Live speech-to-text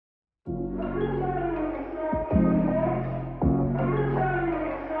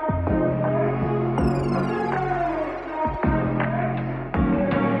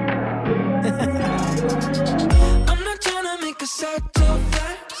I'm not trying to make a sad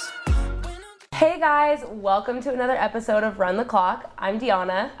facts. Hey guys, welcome to another episode of Run the Clock. I'm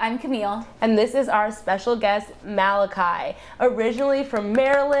Deanna. I'm Camille. And this is our special guest, Malachi. Originally from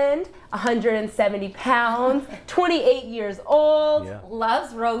Maryland, 170 pounds, 28 years old. Yeah.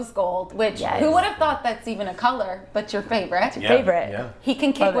 Loves rose gold, which who would have thought that's even a color, but your favorite. Favorite. Yeah. He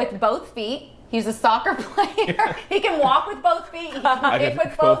can kick with both feet. He's a soccer player. He can walk with both feet. He can kick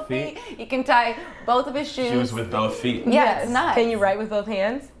with both feet. He can tie both of his shoes. Shoes with both feet. Yeah, it's nuts. Can you write with both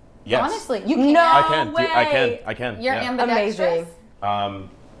hands? Yes. Honestly, you can. No I can. You're yeah. ambidextrous. Amazing.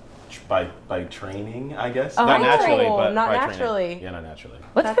 By training, I guess. Oh, not naturally, cool. but Not by naturally. training. Yeah, not naturally.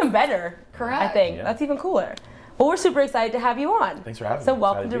 That's even better. Correct. I think. Yeah. That's even cooler. Well, we're super excited to have you on. Thanks for having me. So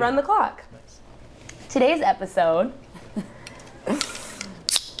welcome Excited to be Run the here. Clock. Nice. Today's episode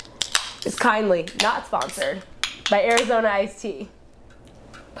is kindly not sponsored by Arizona Iced Tea.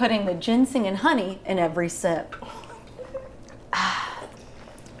 Putting the ginseng and honey in every sip.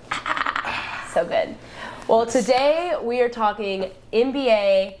 So good. Well, today we are talking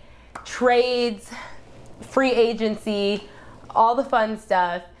NBA, trades, free agency, all the fun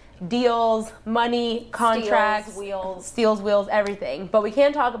stuff, deals, money, contracts, steals, wheels, everything. But we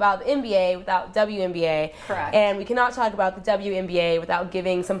can't talk about the NBA without WNBA. Correct. And we cannot talk about the WNBA without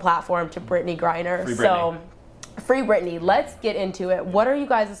giving some platform to Brittney Griner. Free Brittney. So, free Brittney. Let's get into it. What are you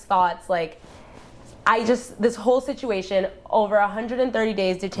guys' thoughts? This whole situation, over 130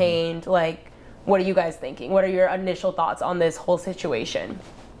 days detained, what are you guys thinking? What are your initial thoughts on this whole situation?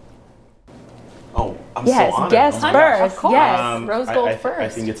 Oh, I'm Yes, so honored. guest Oh my first. gosh. Of course. Yes. Rose gold I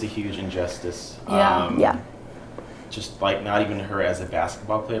first. think it's a huge injustice. Yeah. Just not even her as a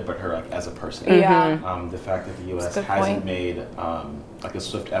basketball player, but her as a person. Yeah. The fact that the U.S. That's a good hasn't point. made a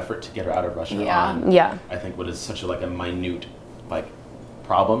swift effort to get her out of Russia Yeah. on, Yeah. I think what is such a minute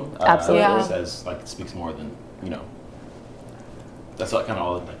problem. Absolutely. Yeah. Says it speaks more than That's kind of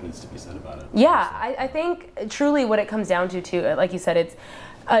all that needs to be said about it. Yeah, I think truly what it comes down to, like you said, it's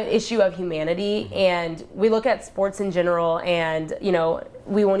an issue of humanity, and we look at sports in general, and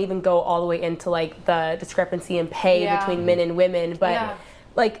we won't even go all the way into the discrepancy in pay between men and women, but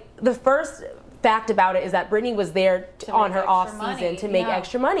the first fact about it is that Brittney was there on her off season to make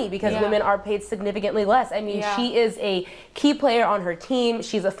extra money because women are paid significantly less. I mean, she is a key player on her team.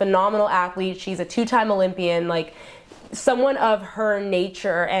 She's a phenomenal athlete. She's a two-time Olympian. Someone of her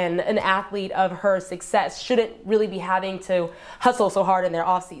nature and an athlete of her success shouldn't really be having to hustle so hard in their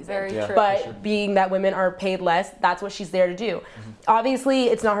off season. Very true. But being that women are paid less, that's what she's there to do. Obviously,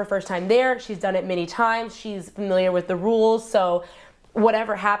 it's not her first time there. She's done it many times. She's familiar with the rules. So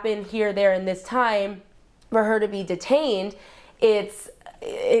whatever happened here, there, and this time, for her to be detained, it's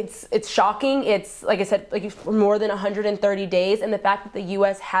shocking. It's, like I said, more than 130 days, and the fact that the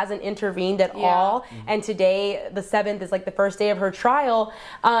U.S. hasn't intervened at all, and today, the 7th, is the first day of her trial,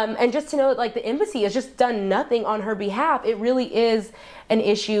 and just to know that the embassy has just done nothing on her behalf. It really is an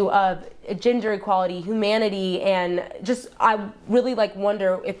issue of gender equality, humanity, and just, I really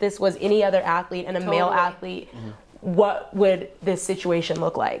wonder if this was any other athlete and a male athlete, what would this situation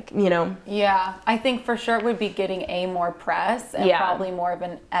look like, Yeah, I think for sure it would be getting more press and probably more of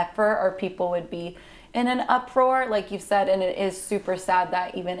an effort, or people would be in an uproar, like you said, and it is super sad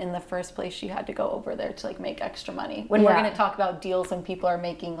that even in the first place she had to go over there to make extra money. When we're going to talk about deals when people are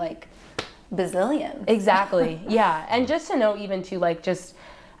making bazillions. Exactly, yeah. And just to know even too,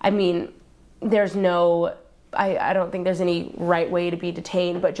 there's no, I don't think there's any right way to be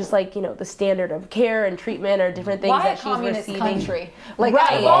detained, but just the standard of care and treatment or different things Why that a she's communist receiving. country? Right.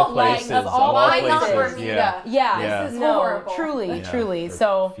 Of all places. places. Of all Why places. not Bermuda? Yeah. This is No, horrible. truly. Yeah,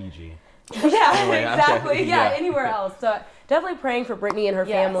 So Fiji. yeah, Anyway, exactly. okay. Yeah, Yeah. anywhere else. So definitely praying for Brittney and her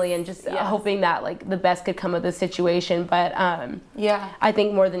family, and just hoping that the best could come of this situation. But I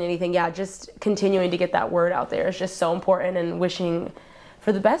think more than anything, just continuing to get that word out there is just so important, and wishing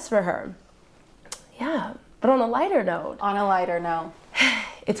for the best for her. Yeah. But on a lighter note,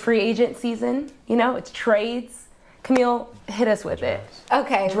 it's free agent season. It's trades. Camille, hit us with it.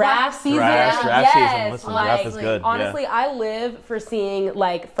 Okay. Draft season. Draft Yes. season. Listen, draft is good. Honestly, I live for seeing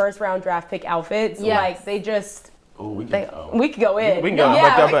first round draft pick outfits. Yes. They just. Oh, we They, can. we could go in. We can go.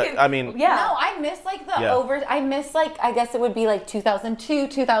 Yeah, but we can- I mean, yeah. No, I miss the Yeah. over. I miss I guess it would be 2002,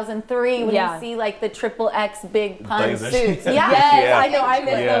 2003 when you see the triple X big pun Blazers. suits. Yeah. Yes, Yeah. I know. I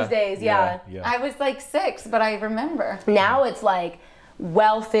miss Yeah. those days. Yeah. I was 6, but I remember. Now it's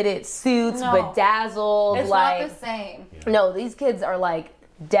well-fitted suits, No. bedazzled. It's not the same. No, these kids are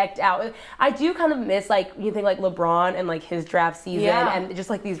decked out. I do kind of miss you think LeBron and his draft season, and just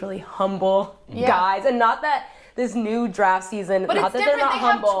these really humble guys, and not that this new draft season. But not it's that different. They're not They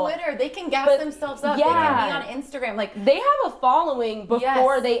humble, have Twitter. They can gas but themselves up. yeah. They can be on Instagram. Like they have a following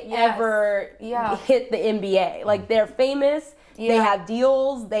before they ever hit the NBA. Like they're famous. They have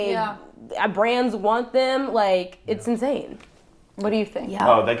deals. Brands want them. Like it's insane. What do you think? Yeah.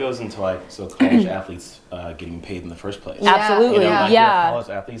 Oh, that goes into like college athletes getting paid in the first place. Absolutely. You know, like your college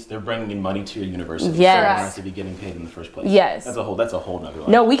athletes, they're bringing in money to your university. Yes. So they have to be getting paid in the first place. Yes. That's a whole nother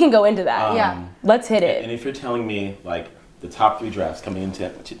line. No, we can go into that. Let's hit it. And if you're telling me like the top 3 drafts coming into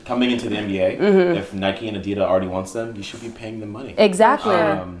the NBA, if Nike and Adidas already wants them, you should be paying them money. Exactly.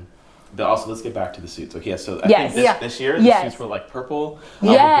 But also, let's get back to the suits. Okay, so I think this year, the suits were like purple,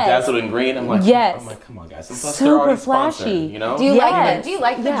 bedazzled and green. I'm like, come on, guys. And plus, they're already sponsored, flashy. You know? Do you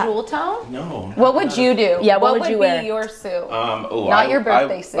like the jewel tone? No. What would you do? Yeah, what would you wear? Be your suit? Not your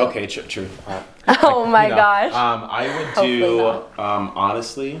birthday suit. Okay, true. Oh my gosh. I would do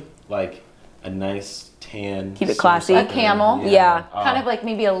honestly like a nice tan. Keep it classy. A camel. Yeah. Kind of like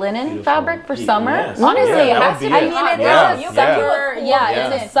maybe a linen beautiful. fabric for summer. Yes. Honestly, Yeah, it that has would to be be. it. I mean, It's you summer.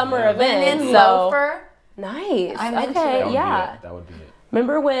 cool It's a summer event. Linen So loafer. nice. I'm into okay. it. That would be it.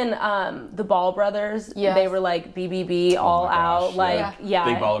 Remember when the Ball brothers? They were like BBB all out. Like Big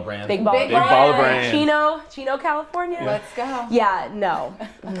baller brand. Big baller brand. Chino, California. Let's go. Yeah, no.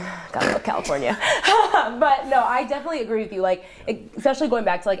 Gotta love California. But no, I definitely agree with you. Like, especially going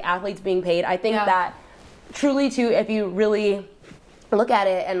back to like athletes being paid, I think that truly too, if you really look at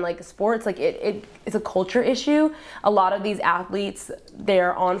it and like sports, like it's a culture issue. A lot of these athletes,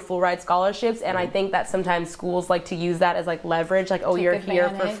 they're on full ride scholarships, and I think that sometimes schools like to use that as like leverage, like, oh, you're here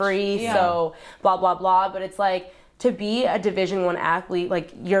for free, so blah blah blah. But it's like, to be a Division I athlete,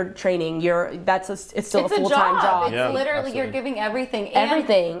 like you're training, it's still a full-time job. It's literally you're giving everything.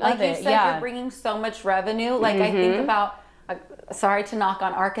 Everything. Like you said, you're bringing so much revenue. Like I think about, sorry to knock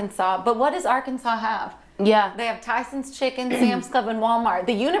on Arkansas, but what does Arkansas have? Yeah. They have Tyson's Chicken, Sam's Club, and Walmart.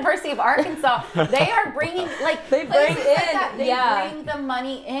 The University of Arkansas, they are bringing, like, they bring bring the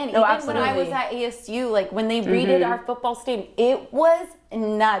money in. No, Even absolutely. when I was at ASU, like, when they redid our football stadium, it was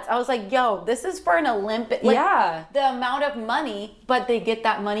nuts. I was like, yo, this is for an Olympic. Like, the amount of money, but they get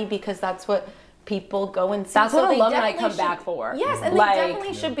that money because that's what people go and see. That's so what they alumni come back for. Yes, and they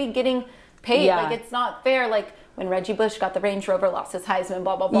definitely should be getting paid. Like, it's not fair. Like, when Reggie Bush got the Range Rover, lost his Heisman,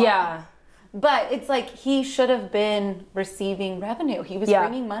 blah, blah, blah. Yeah. But it's like he should have been receiving revenue. He was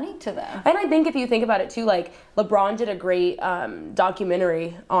bringing money to them. And I think if you think about it too, like LeBron did a great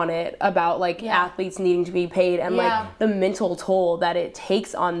documentary on it about like athletes needing to be paid and like the mental toll that it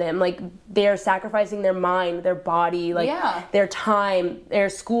takes on them. Like they're sacrificing their mind, their body, like their time. Their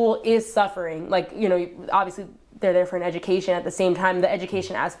school is suffering. Like, you know, obviously they're there for an education. At the same time, the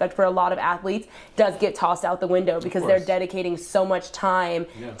education aspect for a lot of athletes does get tossed out the window because they're dedicating so much time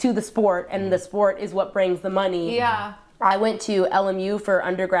to the sport, and the sport is what brings the money. Yeah. I went to LMU for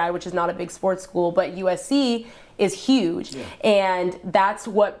undergrad, which is not a big sports school, but USC is huge. And that's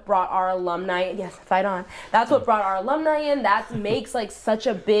what brought our alumni, fight on. That's what brought our alumni in. That makes like such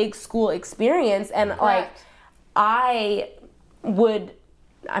a big school experience. And like, I wouldn't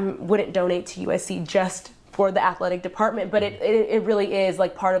donate to USC just for the athletic department, but it really is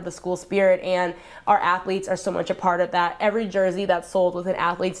like part of the school spirit, and our athletes are so much a part of that. Every jersey that's sold with an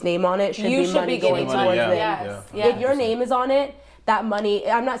athlete's name on it should be money going towards them. If your name is on it, that money,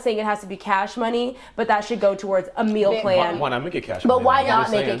 I'm not saying it has to be cash money, but that should go towards a meal plan. Why not make it cash money? But why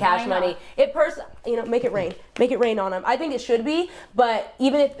not make it cash money? Make it rain. Make it rain on them. I think it should be, but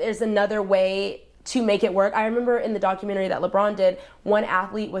even if there's another way to make it work, I remember in the documentary that LeBron did, one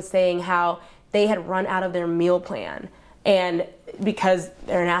athlete was saying how they had run out of their meal plan, and because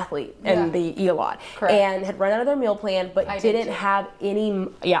they're an athlete and they eat a lot, and had run out of their meal plan, but didn't have any.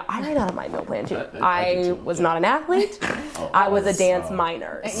 I ran out of my meal plan too. I was not an athlete. I was a dance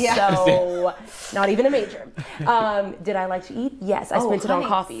minor, so not even a major. Did I like to eat? Yes, I spent it on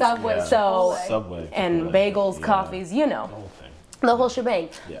coffees. Subway, and bagels, coffees, you know, the whole shebang.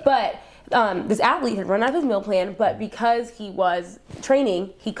 But this athlete had run out of his meal plan, but because he was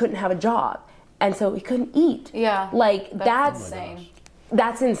training, he couldn't have a job. And so he couldn't eat. Like that's insane.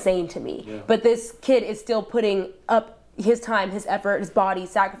 That's insane to me. But this kid is still putting up his time, his effort, his body,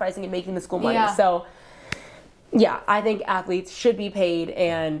 sacrificing and making the school money. So I think athletes should be paid,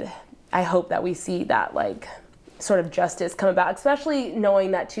 and I hope that we see that like sort of justice come about, especially knowing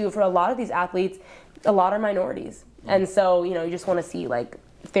that too, for a lot of these athletes, a lot are minorities. And so, you know, you just want to see like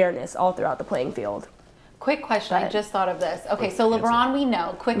fairness all throughout the playing field. Quick question, I just thought of this. Okay, so LeBron, we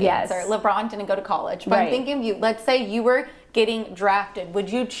know, answer. LeBron didn't go to college, but I'm thinking of you. Let's say you were getting drafted. Would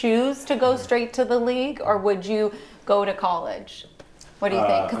you choose to go straight to the league, or would you go to college? What do you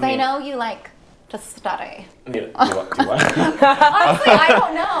think? Because I know you like to study? Do what? Honestly, I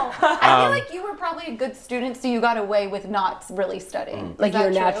don't know. I feel like you were probably a good student, so you got away with not really studying. Like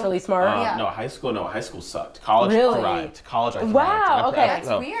you're naturally smart? No, high school sucked. College thrived. College I thrived. Wow, okay. That's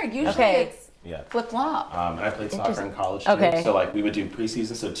weird. Usually it's flip-flop. And I played soccer in college too. So like we would do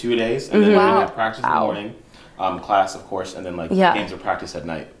preseason, so 2 days, and then we would have practice in the morning, class of course, and then like games or practice at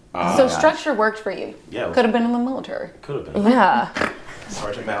night. So structure worked for you. Yeah. Could have been in the military. Could have been. Yeah.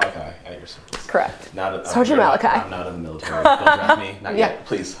 Sergeant Malachi at your service. Correct. Sergeant Malachi. I'm not in the military. Don't draft me. Not yet,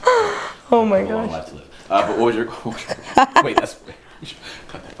 please. Oh my gosh. I have a long life to live. But what was your... Wait, that's... You should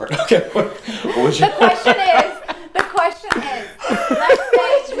cut that part. Okay. What was your... The question is, let's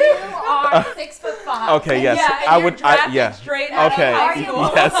say you are 6'5". Okay, yes. I would. Straight out of high school.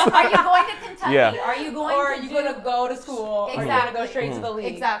 Yes. Are you going to Kentucky? Yeah. Are you going or are you going to go to school? Exactly. Or are you going to go straight to the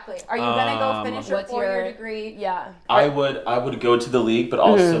league? Exactly. Are you going to go finish your 4-year degree? Yeah. I would go to the league, but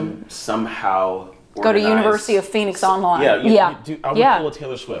also somehow go to University of Phoenix online. I would pull a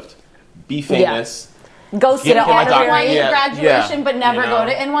Taylor Swift. Be famous. Go sit at NYU graduation, but never go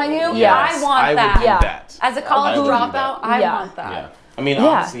to Yes. NYU? Yeah, I want that. I would do that. As a college dropout, I want that. Yeah. I mean,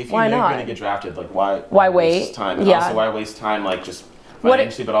 honestly, if you're going to get drafted, like, why waste time? And also, why waste time, like, just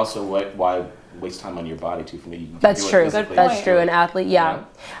financially, but also, why waste time on your body, too, for me? That's true. That's true. An athlete,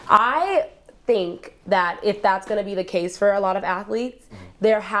 I think that if that's going to be the case for a lot of athletes,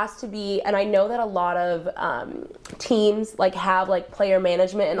 there has to be, and I know that a lot of teams like have like player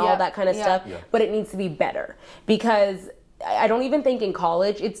management and all that kind of stuff, but it needs to be better, because I don't even think in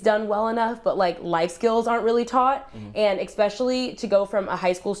college it's done well enough, but like life skills aren't really taught. And especially to go from a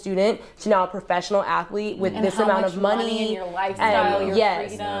high school student to now a professional athlete with this amount of money and your lifestyle, and your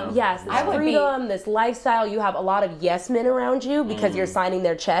freedom. Yes, this freedom, this lifestyle. You have a lot of yes men around you because you're signing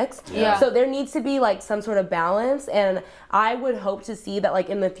their checks. So there needs to be like some sort of balance, and I would hope to see that like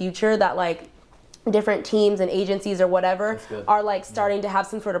in the future that like different teams and agencies or whatever are like starting to have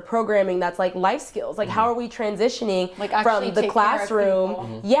some sort of programming that's like life skills. Like how are we transitioning like from the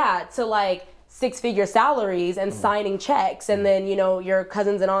classroom to like 6-figure salaries and signing checks, and then you know your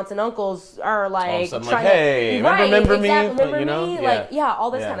cousins and aunts and uncles are like trying like, hey, to remember me, remember you know? me, like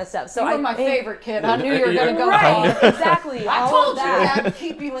all this kind of stuff. So you were my favorite kid. I knew you were gonna go exactly. I told you I'd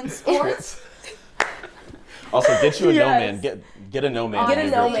keep you in sports. Also, get you a no man. Get a no man. Get a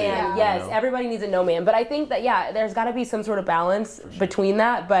no man. Yes, everybody needs a no man. But I think that there's got to be some sort of balance between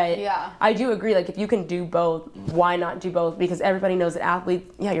that. But I do agree. Like if you can do both, why not do both? Because everybody knows that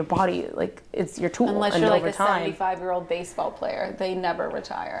athletes, your body, like it's your tool. Unless you're like a 75-year-old baseball player, they never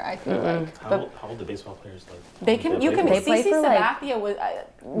retire. I feel like. How old do baseball players like? They can. You can. CC Sabathia was.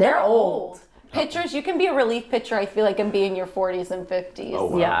 They're old. Pitchers, you can be a relief pitcher. I feel like and be in your 40s and 50s. Oh,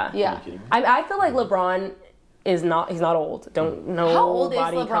 wow. Yeah. I feel like LeBron. He's not old. Don't know. How old is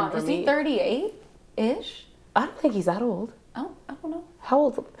LeBron? Is he 38-ish? I don't think he's that old. Oh, I don't know. How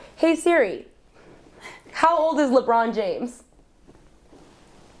old? Hey Siri, how old is LeBron James?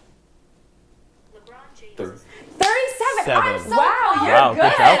 LeBron James. 37. I'm so you're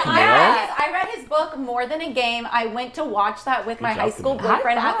good. I read his book More Than a Game. I went to watch that with my high school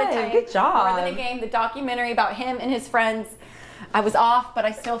boyfriend at the time. Good job. More Than a Game, the documentary about him and his friends. I was off, but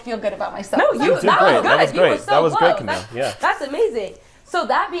I still feel good about myself. No, you did great. That was great. That was great, Camille. That's amazing. So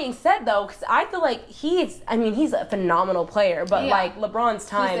that being said, though, because I feel like he's a phenomenal player, but like LeBron's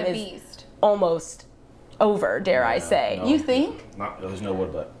time is almost over, dare I say. No, you think? There's no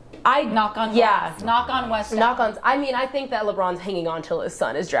wood, but. I knock on West. Knock on West. I mean, I think that LeBron's hanging on till his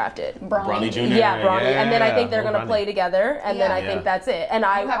son is drafted. Bronny Jr. Yeah, Bronny. And then I think they're gonna play together, and then I think that's it. And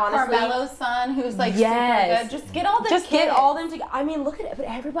I honestly, Carmelo's son, who's like super good. Just get all the kids. Get all them together. I mean, look at it. But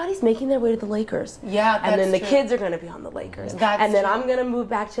everybody's making their way to the Lakers. Yeah, that's and then the kids are gonna be on the Lakers. And then I'm gonna move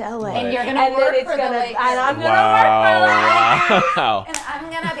back to LA. And you're gonna work for the Lakers. And I'm gonna work for the Lakers. Wow. And I'm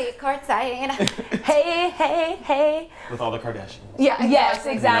gonna be courtside. Hey. With all the Kardashians. Yeah. Yes,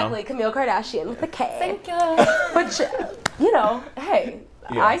 exactly. Camille Kardashian with a K. Thank you. Which, hey,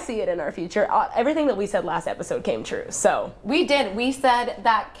 I see it in our future. Everything that we said last episode came true. So we did. We said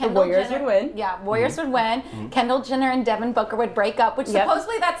that Kendall Warriors Jenner would win. Yeah, Warriors would win. Kendall Jenner and Devin Booker would break up, which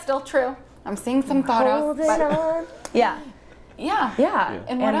supposedly that's still true. I'm seeing some photos. Yeah.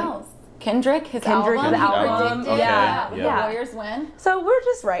 And what else? Kendrick, his album. Predicted. The Warriors win. So we're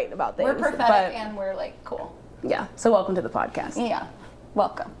just right about things. We're prophetic and we're like cool. Yeah. So welcome to the podcast. Yeah.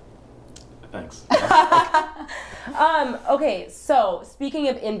 Welcome. Thanks. Okay, so speaking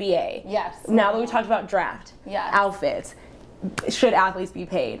of NBA. Yes. Now that we talked about draft. Yes. Outfits. Should athletes be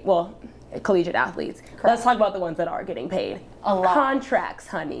paid? Well, collegiate athletes. Correct. Let's talk about the ones that are getting paid. A lot. Contracts,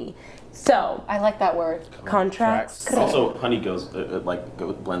 honey. So I like that word. Contracts. Also, honey goes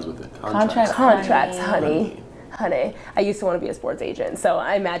blends with it. Contracts, honey. Honey, I used to want to be a sports agent, so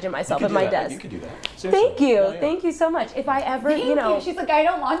I imagine myself at my desk. You could do that. Thank you. Thank you so much. If I ever, Thank you. She's like, I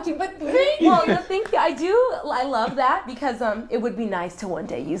don't want to, but thank you. Well, thank you. I do. I love that because it would be nice to one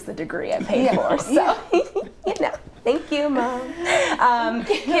day use the degree I paid for. So, thank you, Mom.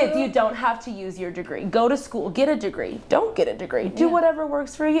 Kids, you don't have to use your degree. Go to school, get a degree. Don't get a degree. Do whatever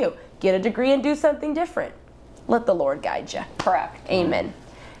works for you. Get a degree and do something different. Let the Lord guide you. Correct. Amen.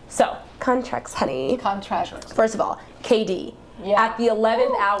 So, contracts, honey. Contracts. First of all, KD. Yeah. At the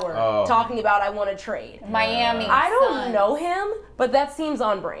 11th hour, talking about I want to trade. Miami. I don't know him, but that seems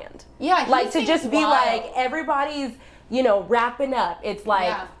on brand. Yeah, like to just be like everybody's, wrapping up. It's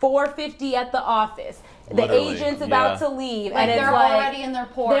like 4:50 at the office. The agent's about to leave, and it's they're already in their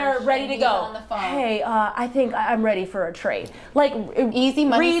Porsche. They're ready to go. On the phone. Hey, I think I'm ready for a trade. Like easy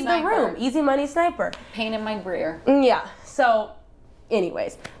money read sniper. the room. Easy money sniper. Pain in my rear. Yeah. So,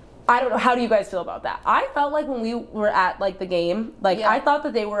 anyways. I don't know. How do you guys feel about that? I felt like when we were at the game, I thought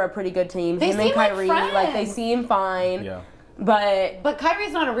that they were a pretty good team. They Him and Kyrie, like they seem fine. Yeah. But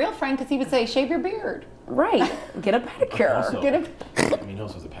Kyrie's not a real friend because he would say, "Shave your beard." Right. Get a pedicure. Also, Get a. I mean, he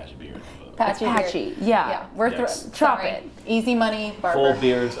also has a patchy beard. Patchy. Yeah. We're chop it. Easy money. Barber. Full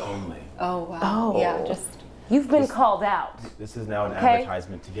beards only. Oh wow. Oh. Yeah. Just. You've been called out. This is now an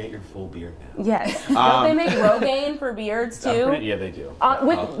advertisement to get your full beard now. Yes. Don't they make Rogaine for beards too? Yeah, they do.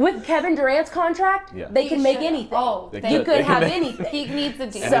 With Kevin Durant's contract, they can make anything. Oh, you could have anything. He needs a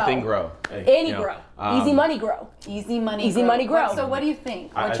deal. Anything grow. Any grow. Easy money grow. Easy money grow. So what do you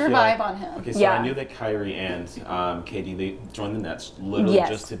think? What's your vibe on him? Okay, so I knew that Kyrie and KD, they joined the Nets literally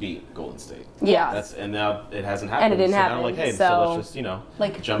just to beat Golden State. Yeah. And now it hasn't happened. And it didn't happen. Now let's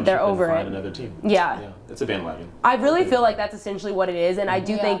just, jump they're ship over and find it. another team. Yeah. It's a bandwagon. I really feel like that's essentially what it is, and I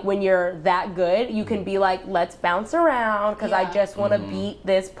do think when you're that good, you can be like, let's bounce around because I just want to beat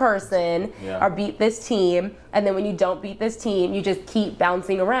this person or beat this team, and then when you don't beat this team, you just keep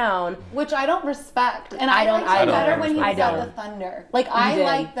bouncing around. Which I don't respect, and I don't liked it better when he was at the Thunder. Like I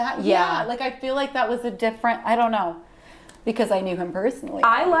like that. Yeah. Like I feel like that was a different. I don't know. Because I knew him personally.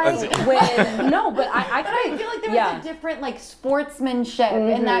 I like when but I feel like there was a different sportsmanship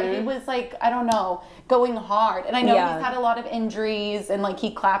and that he was I don't know, going hard. And I know he's had a lot of injuries and he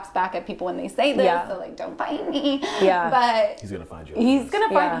claps back at people when they say this, so don't fight me. Yeah. But he's gonna find you. He's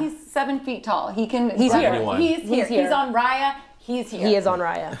gonna find he's 7 feet tall. He's here. He's here. He's on Raya. He's here. He is on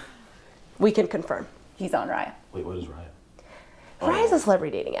Raya. We can confirm. He's on Raya. Wait, what is Raya? Raya's a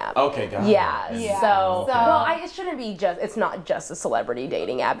celebrity dating app. Okay, got it. Yeah. So it shouldn't be it's not just a celebrity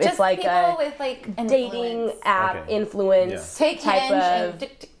dating app. Just it's like a with dating app influence type of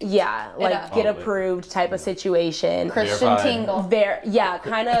get approved type of situation. Christian Tingle.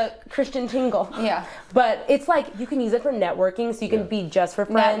 Kind of Christian Tingle. Yeah. But it's you can use it for networking, so you can be just for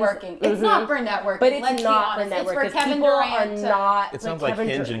friends. Networking. It's not for networking. But it's not for networking. It's for Kevin people Durant. Are not. It sounds like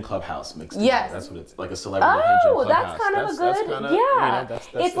Hinge and Clubhouse mixed together. Yes. That's what it's like, a celebrity Hinge and Clubhouse. That's kind of a good. That's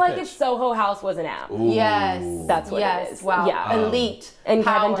it's like if Soho House was an app. Ooh. Yes. That's what it is. Wow. Yeah. Elite. And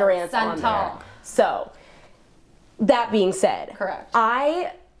Power, Kevin Durant's on there. So, that being said, correct.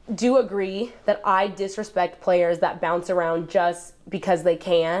 I do agree that I disrespect players that bounce around just because they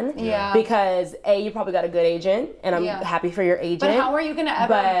can. Yeah. Because you probably got a good agent, and I'm happy for your agent. But how are you going to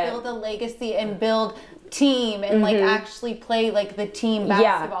ever build a legacy and build team and actually play the team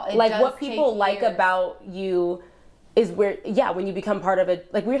basketball? Yeah. What people like about you is when you become part of it.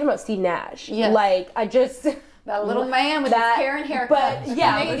 We were talking about Steve Nash. Yes. I just... That little man with his Karen haircut. But his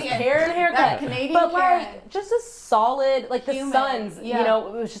Karen haircut. That Canadian Karen. Just a solid, the Suns, it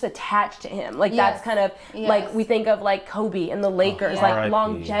was just attached to him. That's kind of, we think of Kobe and the Lakers,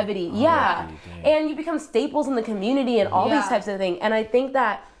 longevity. And you become staples in the community and all these types of things. And I think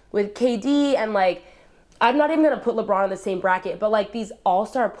that with KD and I'm not even going to put LeBron in the same bracket, but these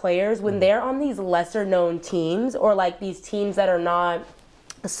all-star players, when they're on these lesser known teams or these teams that are not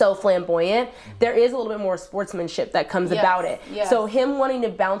so flamboyant, there is a little bit more sportsmanship that comes about it. Yes. So him wanting to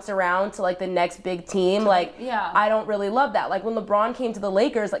bounce around to the next big team, I don't really love that. When LeBron came to the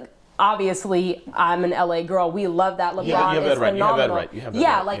Lakers, obviously I'm an LA girl. We love that. LeBron is phenomenal.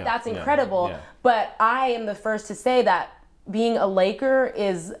 That's incredible. Yeah. But I am the first to say that being a Laker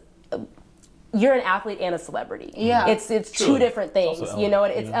is you're an athlete and a celebrity. Yeah. It's two different things. You know,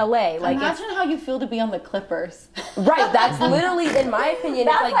 it's LA. Like, imagine how you feel to be on the Clippers. Right. That's literally, in my opinion,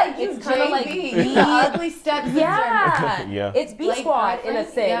 that's like it's kind of like the ugly stepsister. Yeah. It's B Squad in a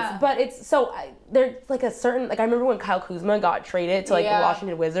sense. Yeah. But it's so there's like a certain, like I remember when Kyle Kuzma got traded to like the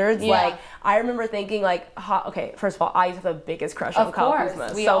Washington Wizards, like I remember thinking like, okay, first of all, I used to have the biggest crush on Kyle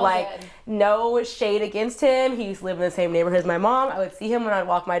Kuzma. So like no shade against him. He used to live in the same neighborhood as my mom. I would see him when I'd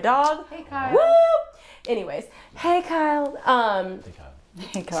walk my dog. Hey Kyle. Woo! Anyways, hey Kyle.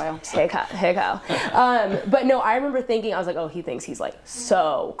 Hey Kyle. Hey Kyle. But no, I remember thinking, I was like, oh, he thinks he's like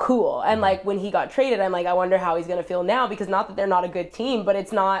so cool. And like when he got traded, I'm like, I wonder how he's gonna feel now, because not that they're not a good team, but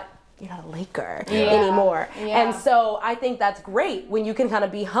it's not, you're not a Laker anymore. Yeah. And so I think that's great when you can kind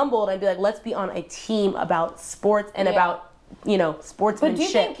of be humbled and be like, let's be on a team about sports and about, you know, sportsmanship.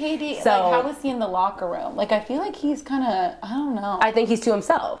 But do you think KD, like, how was he in the locker room? Like, I feel like he's kind of, I don't know. I think he's to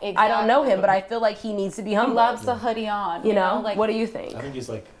himself. Exactly. I don't know him, but I feel like he needs to be humble. He loves the hoodie on. You know? Like, what do you think? I think he's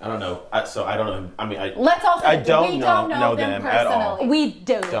like, I don't know. So I don't know. I mean, let's also, I don't know them at all. We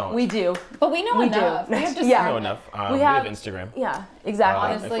don't. We do. But we know enough. We have we know enough. We have Instagram. Yeah, exactly.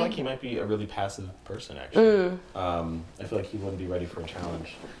 Honestly. I feel like he might be a really passive person, actually. I feel like he wouldn't be ready for a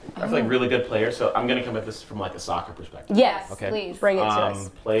challenge. I feel like really good players. So I'm going to come at this from like a soccer perspective. Yes, okay? Please. Bring it to us.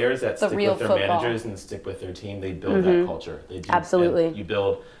 Players that stick with their managers and stick with their team, they build that culture. They do. Absolutely. You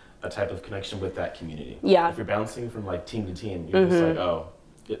build a type of connection with that community. Yeah. If you're bouncing from like team to team, you're just like, oh,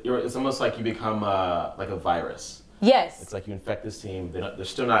 it's almost like you become like a virus. Yes. It's like you infect this team. They're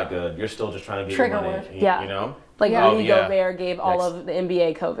still not good. You're still just trying to get Trigger your money. word. Yeah. You know? Like Rudy Gobert gave all of the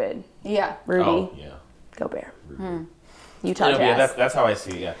NBA COVID. Yeah. Rudy. Oh, yeah. Gobert. Utah Jazz. Yeah, that's how I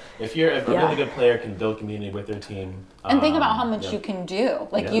see it. Yeah. If a really good player can build community with their team. And think about how much you can do.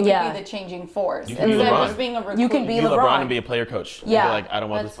 Like you can be the changing force. You can be LeBron. Just being a recruit. You can be LeBron and be a player coach. Yeah. Like, I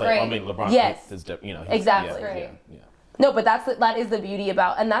don't want this player. I'll make LeBron. Yes. You know, exactly. Yeah. No, but that is the beauty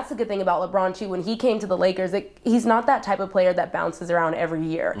about, and that's the good thing about LeBron too. When he came to the Lakers, he's not that type of player that bounces around every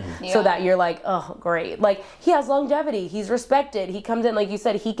year, so that you're like, oh, great. Like, he has longevity. He's respected. He comes in, like you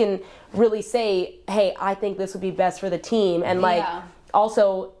said, he can really say, hey, I think this would be best for the team, and like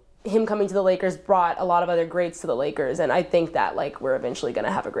also him coming to the Lakers brought a lot of other greats to the Lakers, and I think that like we're eventually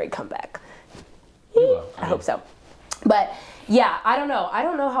gonna have a great comeback. I hope so, but. Yeah, I don't know. I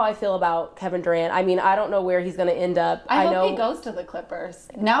don't know how I feel about Kevin Durant. I mean, I don't know where he's going to end up. I hope he goes to the Clippers.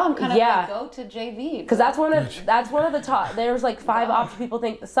 Now I'm kind of like, go to JV. Because that's one of the top. There's like 5 options. People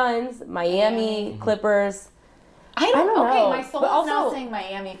think the Suns, Miami, Clippers. I don't know. Okay, my soul is now saying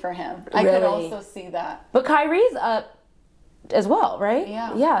Miami for him. I could also see that. But Kyrie's up as well, right?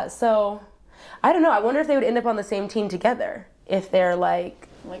 Yeah. Yeah, so I don't know. I wonder if they would end up on the same team together. If they're like,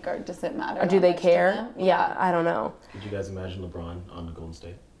 or does it matter? Or do they care? Yeah, I don't know. Could you guys imagine LeBron on the Golden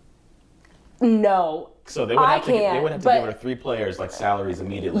State? No. So they would have to give her 3 players like salaries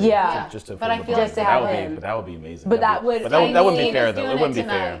immediately. Yeah. But I feel like that would be amazing. But that wouldn't be fair though. It wouldn't be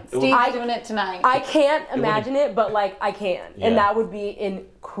fair. Steve's doing it tonight. I can't imagine it, but like I can, and that would be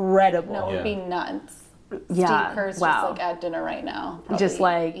incredible. No, it would be nuts. Yeah. Steve Kerr's just like at dinner right now, just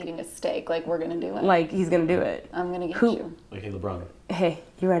like eating a steak. Like we're gonna do it. Like he's gonna do it. I'm gonna get you. Like, hey LeBron. Hey,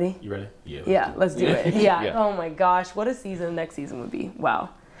 you ready? You ready? Yeah. Yeah, let's do it. Yeah. Oh my gosh, what a season next season would be. Wow.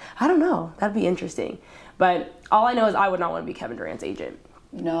 I don't know. That'd be interesting. But all I know is I would not want to be Kevin Durant's agent.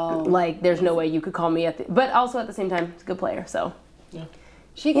 No. Like there's no way you could call me but also at the same time, it's a good player. So. Yeah.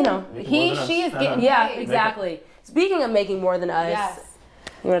 She is getting. Yeah, exactly. Speaking of making more than us. Yes.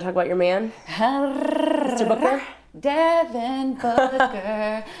 You want to talk about your man? Mr. Booker? Devin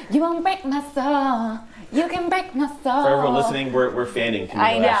Booker, you won't break my soul. You can break my soul. For everyone listening, we're fanning.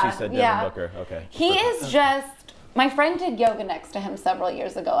 I know. She said Devin Booker. Okay. He is just... My friend did yoga next to him several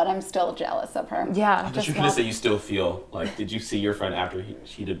years ago, and I'm still jealous of her. Yeah. I thought you were going to say you still feel like... Did you see your friend after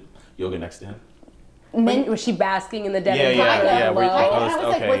she did yoga next to him? Was she basking in the Devin Booker? Yeah. I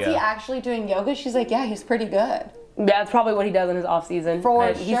was like, was he actually doing yoga? She's like, yeah, he's pretty good. Yeah, that's probably what he does in his off season.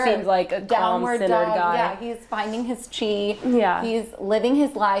 Sure. He seems like a downward calm-centered guy. Yeah, he's finding his chi. Yeah. He's living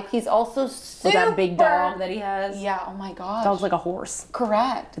his life. He's also super... With that big dog that he has. Yeah, oh my gosh. Dog's like a horse.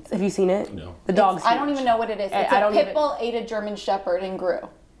 Correct. Have you seen it? No. The dog's I don't even know what it is. It's a pit bull, ate a German shepherd, and grew.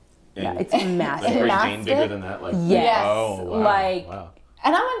 Yeah, it's massive. Like Jane bigger than that? Like, yes. Oh, wow. Like... Wow.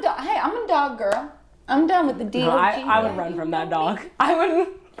 And I'm a dog girl. I'm done with the deal. No, I would run from that dog. I wouldn't.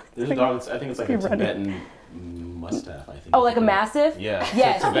 There's a dog, I think it's like a Tibetan mustache, I think. Oh, like a mastiff? Yeah.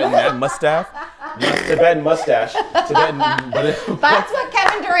 Yes. Tibetan mustache? Tibetan mustache. That's what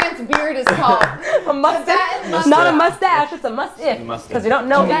Kevin Durant's beard is called. A mustache. Not a mustache, it's a must-if. Because you don't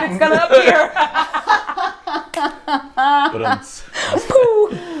know when it's going to appear.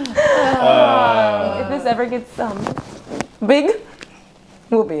 If this ever gets big,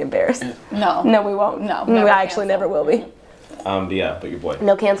 we'll be embarrassed. No, we won't. No, we actually never will be. But your boy.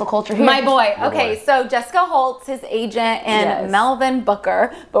 No cancel culture here. My boy. Okay, so Jessica Holtz, his agent, and Melvin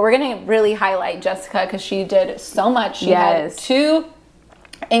Booker. But we're gonna really highlight Jessica because she did so much. She had 2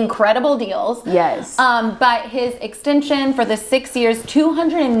 incredible deals. Yes. But his extension for the 6 years,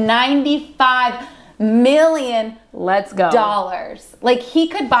 $295 million. Let's go. Dollars. Like he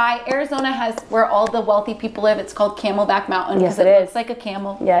could buy. Arizona has where all the wealthy people live. It's called Camelback Mountain because it looks like a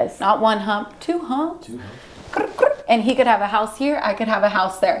camel. Yes. Not 1 hump, 2 humps. 2 humps. And he could have a house here. I could have a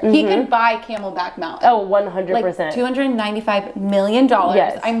house there. He could buy Camelback Mountain. Oh, 100%. Like $295 million.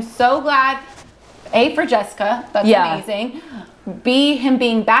 Yes. I'm so glad. A, for Jessica. That's amazing. B, him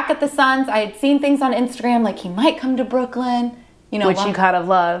being back at the Suns. I had seen things on Instagram like he might come to Brooklyn. You know, which you kind of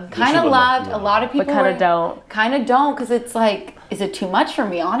love. Kind of loved. A lot of people but kind of don't. Kind of don't because it's like, is it too much for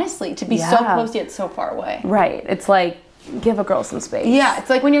me, honestly, to be so close yet so far away? Right. It's like, give a girl some space. Yeah, it's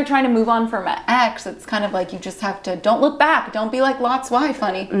like when you're trying to move on from an ex, it's kind of like you just have to, don't look back. Don't be like Lot's wife,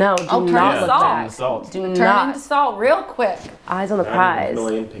 honey. No, I'll turn into salt. Turn into salt real quick. Eyes on the prize.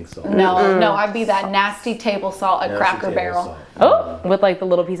 Pink salt. No, I'd be that nasty table salt at Cracker Barrel. Oh, with like the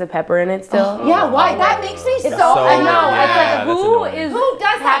little piece of pepper in it still. Yeah, why? That makes me so. I know. It's like who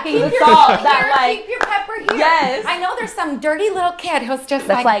does that? Keep the your salt. Here, that like keep your pepper here. Yes. I know there's some dirty little kid who's just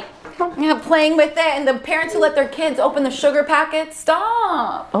that's like playing with it, and the parents who let their kids open the sugar packets.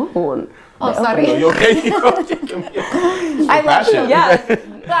 Stop. Oh, sorry. Are you okay? I love you. Yeah.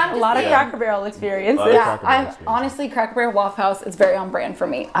 A lot of Cracker Barrel experience. I'm honestly Cracker Barrel Waffle House is very on brand for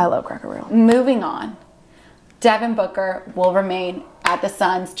me. I love Cracker Barrel. Moving on. Devin Booker will remain at the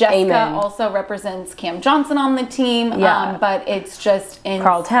Suns. Jessica also represents Cam Johnson on the team. But it's just in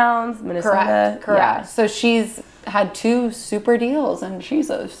Karl Towns, Minnesota. Correct. Yeah. So she's had 2 super deals and she's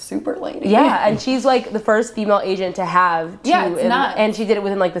a super lady. Yeah, and she's like the first female agent to have 2. Yeah, it's nuts. And she did it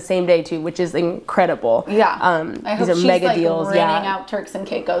within like the same day too, which is incredible. Yeah. I hope she's mega like deals. renting out Turks and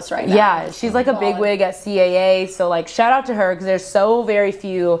Caicos right now. Yeah, she's like a bigwig at CAA, so like shout out to her because there's so very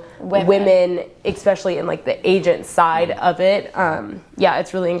few women, especially in like the agent side of it. Yeah,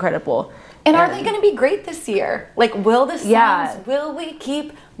 it's really incredible. And are they going to be great this year? Like, will the Suns, will we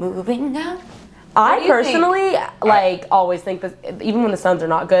keep moving up? I personally always think that even when the Suns are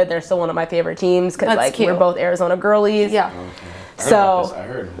not good, they're still one of my favorite teams because like we're both Arizona girlies. Yeah. Okay. I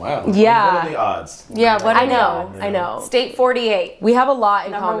heard. Wow. Yeah. What are the odds? Yeah. What I know. State 48. We have a lot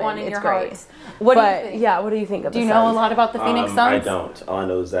in Number common. 1 in your great. hearts. What do you think? Yeah. What do you think of? Do you know a lot about the Phoenix Suns? I don't. All I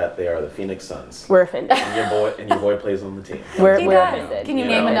know is that they are the Phoenix Suns. We're offended. And your boy plays on the team. We're offended. Can you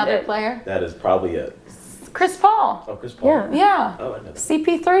name another player? That is probably it. Chris Paul. Oh, Chris Paul. Yeah. Oh, I know that.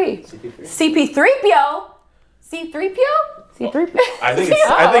 CP3. CP3PO. C3PO? C3PO. I think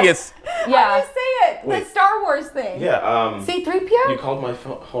it's. Yeah. How do you say it? The Star Wars thing. Yeah. C3PO? You called my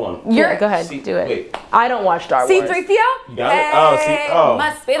phone. Hold on. Go ahead. Do it. Wait. I don't watch Star Wars. C3PO? You got it? Oh,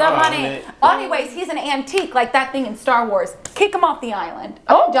 must be the money. Anyways, he's an antique like that thing in Star Wars. Kick him off the island.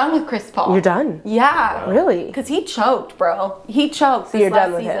 I'm done with Chris Paul. You're done? Yeah. Really? Because he choked, bro. He choked. So you're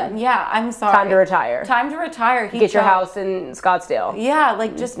done with him? Yeah, I'm sorry. Time to retire. Get your house in Scottsdale. Yeah,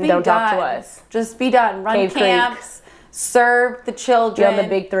 like just be done. Don't done. talk to us. Just be done. Run Cave camps. Creek. Serve the children. Be on the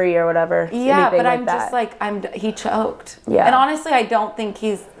big 3 or whatever. Yeah, but I'm just like, he choked. Yeah. And honestly, I don't think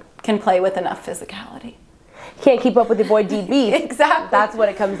can play with enough physicality. Can't keep up with your boy DB. Exactly. That's what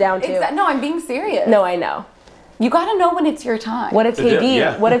it comes down to. No, I'm being serious. No, I know. You got to know when it's your time. What if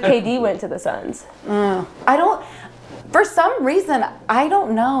KD? What if KD went to the Suns? I don't. For some reason, I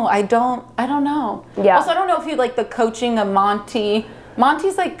don't know. I don't know. Yeah. Also, I don't know if you like the coaching of Monty.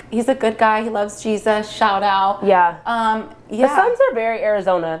 Monty's like, he's a good guy. He loves Jesus. Shout out. Yeah. Yeah. The Suns are very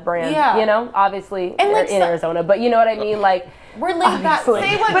Arizona brand. Yeah. You know, obviously and they're in Arizona, but you know what I mean. Like we're laid back.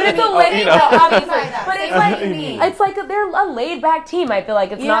 Say what but you it's mean. a laid obviously. But it's like it's like they're a laid back team. I feel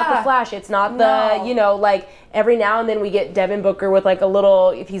like it's not the flash. It's not the like every now and then we get Devin Booker with like a little,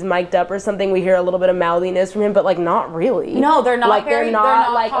 if he's mic'd up or something, we hear a little bit of mouthiness from him, but like not really. No, they're not. Like they're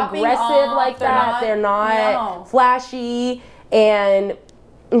not like aggressive like that. They're not flashy and.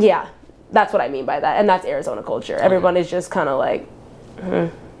 Yeah, that's what I mean by that. And that's Arizona culture. Okay. Everyone is just kind of like,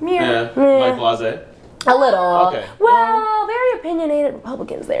 like blasé? A little. Okay. Well, very opinionated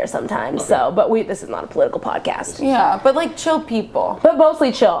Republicans there sometimes. Okay. So, but this is not a political podcast. Yeah, but like chill people. But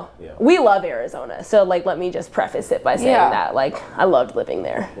mostly chill. Yeah. We love Arizona. So like, let me just preface it by saying that. Like, I loved living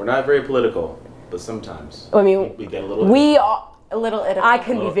there. We're not very political, but sometimes. I mean, we get a little. We are. A little I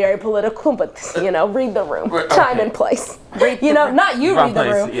can be very political, but read the room. Okay. Time and place. Not you read the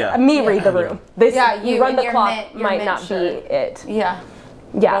room. Me read the room. You run the clock might not be it. Yeah.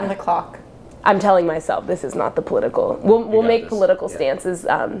 Yeah. Run the clock. I'm telling myself this is not the political. We'll make political stances.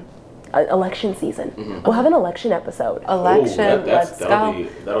 Election season. We'll have an election episode. Election. Let's go.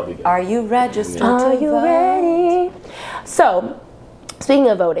 That'll be good. Are you registered? Are you ready? So, speaking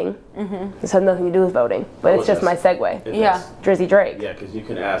of voting, this has nothing to do with voting, but it's just my segue. Yeah. Jersey Drake. Yeah, because you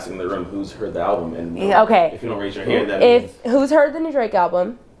can ask in the room who's heard the album, and Okay. if you don't raise your hand, that means Who's heard the new Drake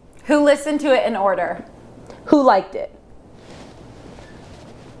album? Who listened to it in order? Who liked it?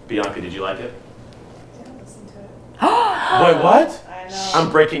 Bianca, did you like it? I didn't listen to it. Wait, what? I know.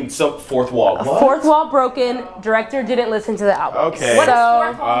 I'm breaking some fourth wall. What? Fourth wall broken. Director didn't listen to the album. Okay. What So, does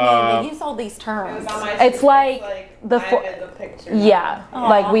fourth wall mean? They use all these It terms. was on my It's like the I four- did the picture. Yeah, Aw,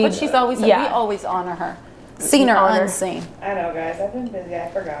 like we. but she's always we always honor her. Seen or Honor. unseen. I know, guys. I've been busy. I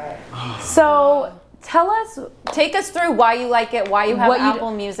forgot. So tell us. Take us through why you like it, why you have What you-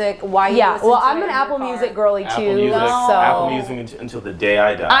 Apple Music, why you Yeah. listen Well, to I'm it an in Apple your car. Music girly Apple too. Music. So Apple Music until the day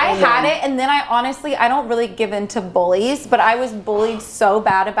I die. I had it, and then I honestly, I don't really give in to bullies, but I was bullied so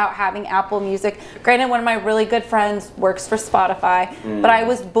bad about having Apple Music. Granted, one of my really good friends works for Spotify, but I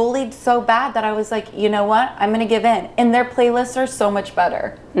was bullied so bad that I was like, you know what? I'm gonna give in. And their playlists are so much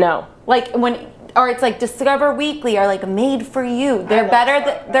better. No. Like or it's like Discover Weekly or like Made for You. They're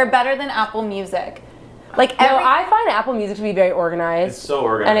they're better than Apple Music. Like No, I find Apple Music to be very organized. It's so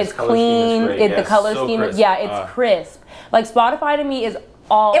organized. And it's Color clean. scheme is great. The color so scheme, crisp. it's crisp. Like Spotify to me is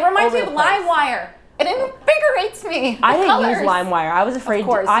all. it reminds me over of the place. LimeWire. It invigorates me. I The didn't colors. use LimeWire. I was afraid. Of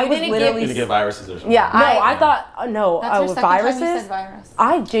course, I you was didn't literally. Did you get viruses or something? Yeah, No, I thought no. That's your With second time you viruses. said virus.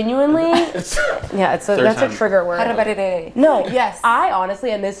 I genuinely. Yeah, that's Third a time. trigger word. Yes. No, I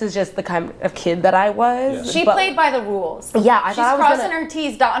honestly, and this is just the kind of kid that I was. She but- played by the rules. Yeah, I She's thought I was crossing gonna. her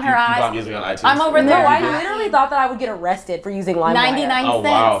T's, dotting her You I's. bought music on iTunes. I'm over No, there. I literally thought that I would get arrested for using LimeWire. 99 Oh, cents.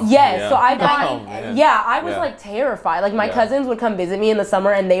 wow. Yes, Yeah. so I Oh, got. man. Yeah, I was Yeah. like terrified. Like my Yeah. cousins would come visit me in the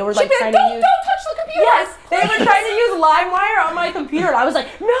summer, and they were like She'd be trying like, to use. don't touch the computer. Yes, they were trying to use LimeWire on my computer, and I was like,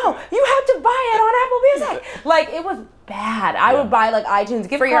 no, you have to buy it on Apple Music. Like it was bad. I would buy like iTunes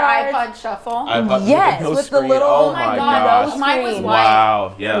gift For your cards. iPod Shuffle. iPod Yes, no with the screen. little- Oh Oh my my God, gosh. mine was Screen. white.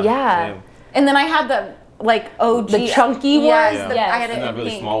 Wow. Yeah. Yeah. Same. And then I had the like OG. The chunky one? Yes, Yeah. I had it And that in really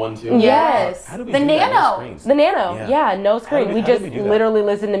pink. small one too. Yes. How do we The do that? No Nano. screens. The Nano, Yeah. no screen. How We did just we do that? literally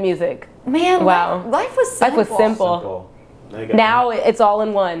listened to music. Man, Wow. life was simple. Life was simple. Simple. I got- Now it's all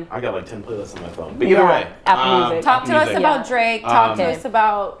in one. I got like 10 playlists on my phone. But either way, Apple Music. Talk to us Music. about Drake. Talk to Um, us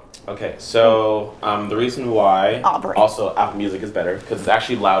about. Okay, so the reason why Aubrey. also Apple Music is better because it's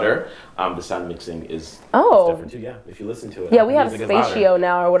actually louder. The sound mixing is different too. Yeah, if you listen to it. Yeah, Apple we have Music is louder. Spatio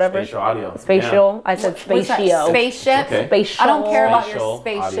now or whatever. Spatial audio. Spatial. I said What's that? Spatio. Spaceship. Okay. Spatial. I don't care about Spatial your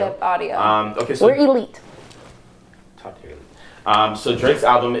spaceship audio. Okay, so We're elite. top tier. So Drake's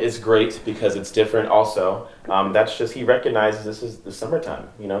album is great because it's different. Also, that's just he recognizes this is the summertime.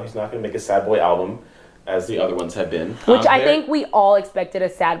 You know, he's not going to make a sad boy album as the other ones have been. Which I think we all expected a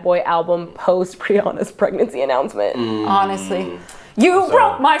sad boy album post Brianna's pregnancy announcement. Honestly, you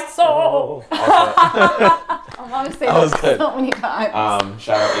broke my soul. Also, I want to say That was that good. so many times.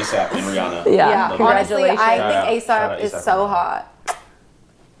 shout out ASAP and Rihanna. Yeah. Yeah, Love honestly, Congratulations. I Shout think out ASAP is A$AP. so hot.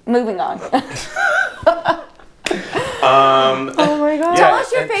 Moving on. Oh my god. Tell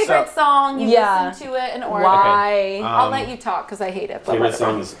us your and favorite so- song. You Yeah. listen to it in order. Why? I'll let you talk because I hate it. But Favorite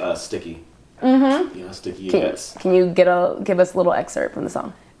whatever. song is Sticky. Mm-hmm. You know, Sticky Gets. Can you give us a little excerpt from the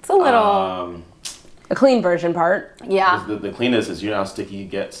song? It's a little. A clean version part. Yeah. The cleanest is, you know how sticky it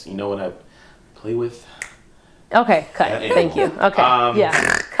gets. You know what I play with? Okay, cut. Yeah. Thank you. Okay. Yeah.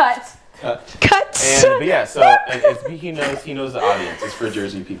 Cut. Cut. But yeah, so and he knows the audience. It's for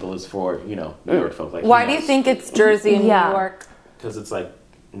Jersey people. It's for New York folk. Like Why do you think it's Jersey and Yeah. New York? Because it's like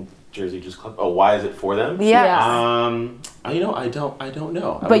Jersey just club. Oh, why is it for them? Yeah. I don't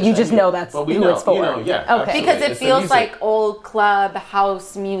know. But you just know that's but we who know, it's for. Yeah. Okay. absolutely. Because it It's the feels music. like old club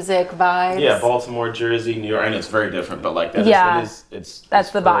house music vibes. Yeah, Baltimore, Jersey, New York, and it's very different. But like that Yeah. it's That's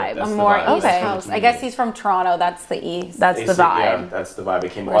the vibe. That's A the more vibe. East Okay. Coast. I guess he's from Toronto. That's the East. That's the Basic, vibe. Yeah, that's the vibe.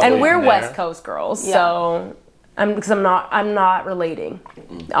 It came all the And way we're from West there. Coast girls, Yeah. so I'm not relating,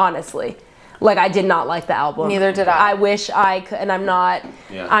 honestly. Like I did not like the album. Neither did I. I wish I could, and I'm not.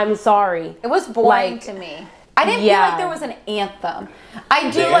 Yeah. I'm sorry. It was boring Like- to me. I didn't Yeah. feel like there was an anthem.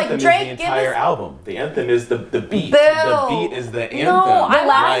 I do The like anthem Drake. is the Give entire us album. The anthem is the beat. Bill. The beat is the anthem. No, I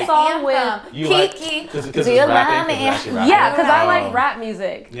last like song anthem. with You Kiki. like because do it's you rapping. love 'Cause it's me? actually rapping. Yeah, because I Oh. like rap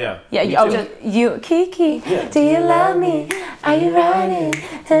music. Yeah. Yeah, Me you, too. you Kiki, Yeah. do you love me? Are you riding?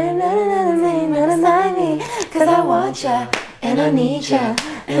 Cause I want ya, and I need ya,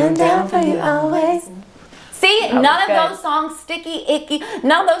 and I'm down for you always. See, was none of good. those songs, Sticky, Icky,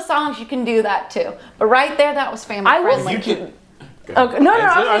 none of those songs you can do that to. But right there, that was family I will- friendly. You can. Okay. No,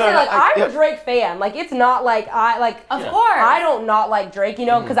 I was gonna say, like, I'm a Drake fan. Like, it's not like Of course. I don't not like Drake, you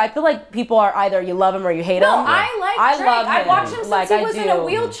know, because I feel like people are either you love him or you hate him. No, I like Drake. love him. I watched him since he was in a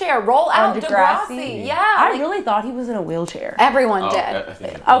wheelchair. Roll out Degrassi. Yeah. I really thought he was in a wheelchair. Everyone did. I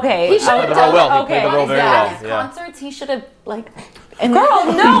think Okay. He should have the role well. He okay. played the role very well. His Yeah. concerts, he should have, like... Girl,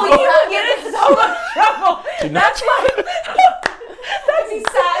 no, you would get in so much trouble. That's like...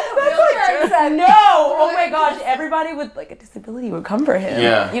 No! Oh my gosh! Everybody with like a disability would come for him.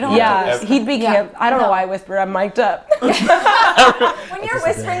 Yeah. You don't He'd be. I don't know why I whispered. I'm mic'd up. When you're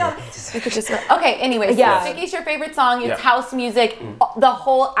whispering, you could just... Okay, anyways. Yeah. Sticky's your favorite song. It's Yeah. house music. The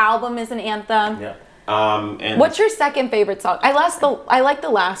whole album is an anthem. Yeah. And What's your second favorite song? I like the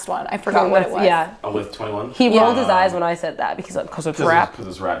last one. I forgot what it was. Yeah. with 21? He rolled his eyes when I said that because it's rap. Because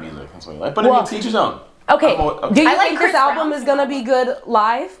it's rap music. That's what you like. But I mean, teach his own. Okay. Do you I like think Chris this album Brown's is gonna be good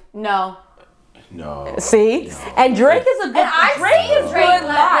live? No. No. See? And Drake is a good. Drake is good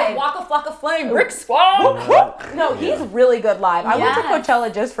live. Waka Flocka Flame, Brick Squad. No, he's really good live. I went to Yes.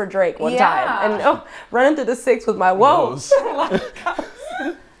 Coachella just for Drake one Yeah. time, and running through the 6 with my woes. I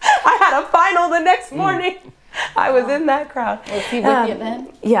had a final the next morning. I was in that crowd. Was he with you then?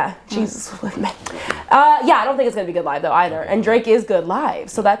 Yeah, Jesus was with me. Yeah, I don't think it's gonna be good live though either. And Drake is good live,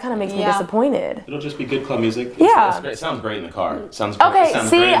 so that kind of makes me disappointed. It'll just be good club music. Yeah. It's great. It sounds great in the car. It sounds great. Okay, it sounds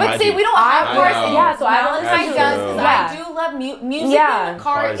see, great in but my See, Jeep. we don't have I cars. know. Yeah, so I Malachi That's does true. because Yeah. I do love music Yeah. in the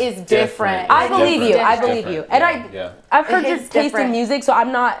car Cars is different. different. I It's believe you. different. I It's believe you. different. And I've heard your It is taste in different. music, so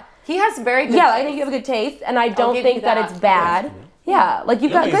I'm not. He has very good Yeah, I taste. think you have a good taste, and I don't give think you that that. it's bad. Yeah, like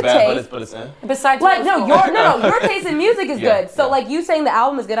you've got It's good bad, taste. but it's Besides Like middle no, school. your taste in music is Yeah, good. So yeah. like you saying the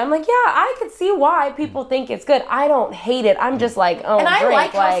album is good, I'm like, yeah, I could see why people think it's good. I don't hate it. I'm just like, oh, And I Drake,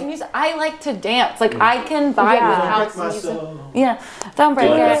 like house music. I like to dance. Like I can vibe Yeah. with house music. Yeah, don't Do you break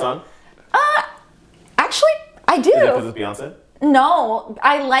like that it. song? Actually, I do. Is it because it's Beyonce? No,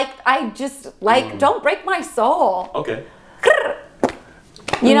 I just like Don't Break My Soul. Okay.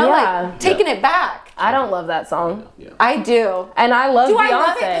 You know, Yeah. like taking it back. I don't love that song, I do. and I love Do Beyonce. I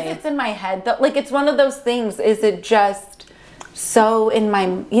love it because it's in my head? Though? Like it's one of those things. Is it just so in my,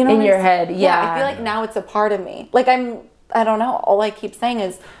 you know, In what your I'm head, saying? yeah. I feel like now it's a part of me. Like I don't know. All I keep saying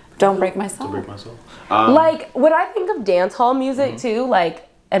is, "Don't break my soul." Break my soul. Like when I think of dance hall music too, like,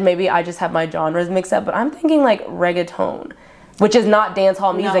 and maybe I just have my genres mixed up, but I'm thinking like reggaeton, which is not dance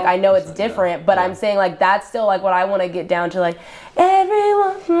hall music. No. I know it's different, but I'm saying like that's still like what I want to get down to, like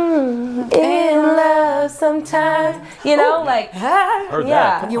everyone in love sometimes, you know, like Heard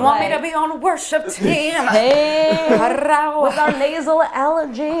yeah. that. You want me to like, be on a worship team? Hey, with With our nasal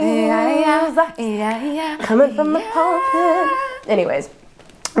allergies, yeah. coming from the pulpit. Anyways,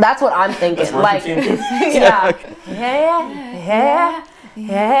 that's what I'm thinking. That's Like, worship team.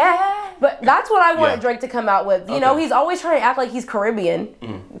 yeah. But that's what I wanted Yeah. Drake to come out with. You know, he's always trying to act like he's Caribbean.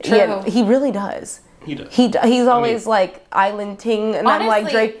 True. Yeah, he really does. He does. He's always like island ting, and I'm like,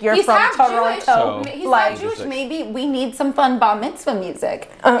 Honestly, Drake, you're he's from half Toronto. Jewish. He's like, half Jewish. Maybe we need some fun bar mitzvah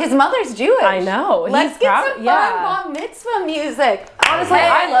music. His mother's Jewish. I know. Let's He's get proud- some fun yeah. bar mitzvah music. honestly, Hey,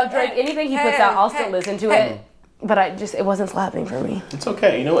 I love Drake. Anything he puts out, I'll hey, still listen to hey. it. But it wasn't slapping for me. It's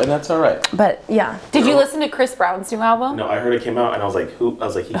okay, you know, and that's all right. But yeah, Did you listen to Chris Brown's new album? No, I heard it came out, and I was like, who? I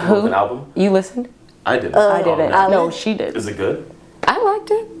was like, he came out with an album? you listened? I didn't. I didn't. no. No, she did. Is it good? I liked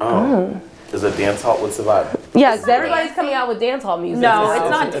it. Oh. Is it dance hall? What's the vibe? Yeah, because everybody's coming out with dance hall music. No, now. it's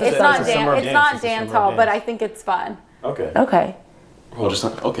not. It's It's a not summer dance. It's dance. not It's a dance summer hall, but dance. I think it's fun. Okay. Okay. Well, just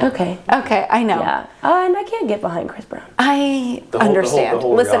not, okay. Okay. Okay, I know. Yeah. And I can't get behind Chris Brown. I The whole- understand. the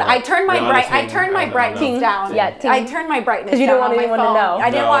whole Listen, Rihanna- I turned my Rihanna thing. I turned my No. brightness down. Yeah, ting. I turned my brightness 'Cause you down don't want on my anyone to phone. know. I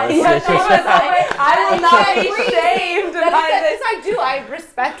didn't No, want it's- anyone to know. I will not be Please. shamed That by is this. because I do. I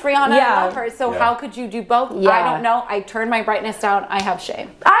respect Rihanna. Yeah. I love her. So Yeah. how could you do both? Yeah. I don't know. I turned my brightness down. I have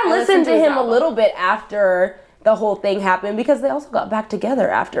shame. I listened to his him a album. little bit after the whole thing happened because they also got back together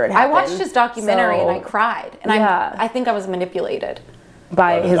after it I happened. watched his documentary So, and I cried. And Yeah. I think I was manipulated.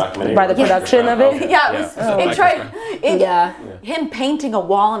 by the documentary by the or Chris production Brown? of it. Okay. Yeah, it was. Yeah. It Like tried. Chris It, Yeah. Him painting a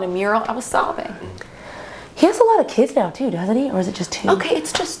wall and a mural. I was sobbing. He has a lot of kids now too, doesn't he? Or is it just 2? Okay,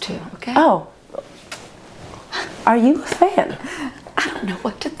 it's just 2. Okay. Oh. Are you a fan? I don't know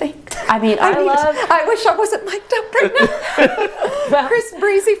what to think. I mean, I wish I wasn't mic'd up right now. Chris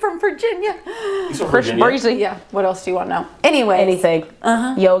Breezy from Virginia. He's from Chris Virginia? Breezy. Yeah. What else do you want to know? Anyway. Anything.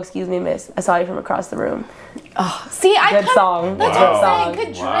 Yo, excuse me, miss. I saw you from across the room. See, I Good kinda- song. That's Good what I'm song. saying.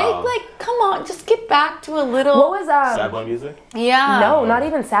 Could Drake Wow. come on, just get back to a little. What was Sad boy music? Yeah. No, not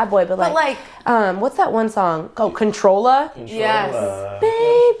even Sad Boy, but like, what's that one song? Oh, Controlla. Yes.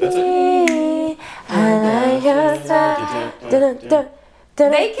 Baby, I like your style. Dun-dun-dun.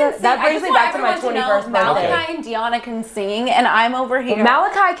 They can sing. That I brings just me want back to my everyone 21st to know birthday. Malachi and Deanna can sing, and I'm over here.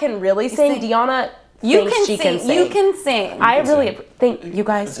 Malachi can really sing. Deanna you thinks can she sing. can sing. You can sing. I really think you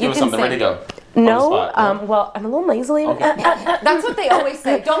guys. Let's You give us can something. sing. Ready to go. No, On the spot. well, I'm a little nasally. That's what they always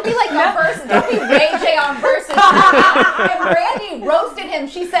say. Don't be like on verses. Don't be Ray J on verses. And Brandy roasted him.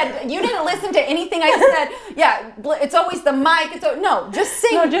 She said, you didn't listen to anything I said. Yeah, it's always the mic. No, just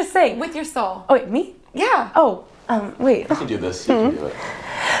sing. No, just sing. With your soul. Oh, wait, me? Yeah. Oh, wait. You can do this. You can do it.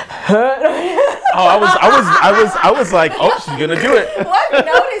 I was like, oh, she's gonna do it. What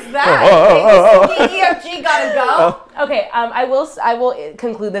note is that? Wait, E, F, G gotta go. Okay, I will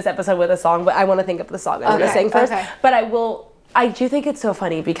conclude this episode with a song, but I want to think of the song I'm gonna sing first. Okay. But I do think it's so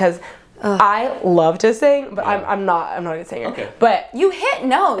funny because I love to sing, but I'm not a good singer. Okay. But You hit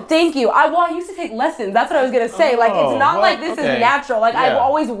notes. thank you. I used to take lessons. That's what I was gonna say. Like it's not what? like this Okay. is natural. Like I've Yeah.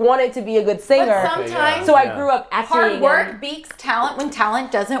 always wanted to be a good singer. But sometimes So I grew up acting. hard work and- beats talent when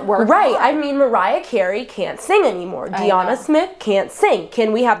talent doesn't work. Right. hard. I mean, Mariah Carey can't sing anymore. know. Deanna Smith can't sing.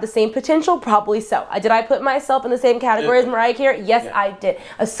 Can we have the same potential? Probably so. Did I put myself in the same category as Mariah Carey? Yes, I did.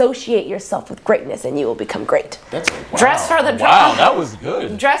 Associate yourself with greatness and you will become great. That's wow. Dress for the Wow, job. that was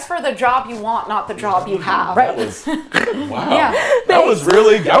good. Dress for the job you want, not the job you have. Right. That was wow. Yeah. That was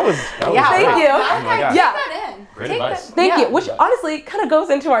really that was Yeah. Thank you. Malachi, my God. take Yeah. that in. Great Take advice. that- Thank yeah. you. Which honestly kind of goes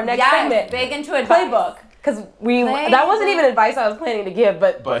into our next Yes, segment. big into advice. Playbook. Because that wasn't even advice I was planning to give,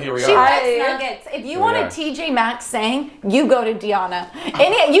 but But here we She are. likes I- nuggets. If you we want are. a TJ Maxx saying, you go to Deanna.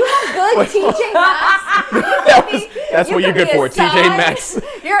 And you have good TJ Maxx. That's what you're good for, TJ Maxx.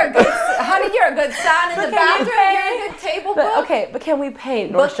 You're a good, honey, you're a good sign in the bathroom. You're a good table book. but can we pay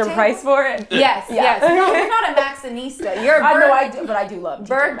Book Nordstrom table? price for it? Yes, yes. No, you're not a Maxxinista. You're a I know I do, but I do love TJ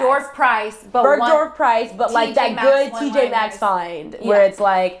Bergdorf Maxx. price, but Bergdorf price, but like TJ that Maxx good one-liners. TJ Maxx find where Yeah. it's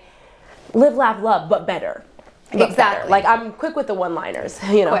like live, laugh, love, but better. But Exactly. better. Like I'm quick with the one-liners,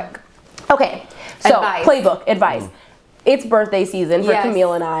 you know. Quick. Okay, so Advice. playbook advice. It's birthday season for Yes.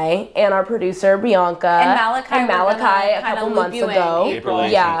 Camille and I, and our producer Bianca And Malachi, we're gonna a kinda couple loop months you in. ago. April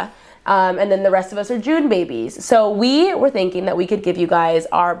 18th. Yeah. And then the rest of us are June babies. So we were thinking that we could give you guys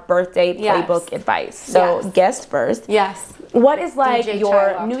our birthday Yes. playbook advice. So Yes. guest first. Yes. What is like DJ your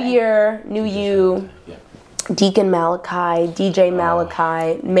chai new latte. year, new you, Yeah. Deacon Malachi, DJ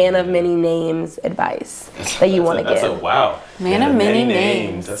Malachi, man of many names advice that you want to That's a give? wow. Man of many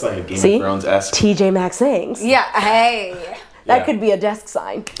names. That's like a Game See? of Thrones-esque. TJ Maxx sings. Yeah. Hey. That Yeah. could be a desk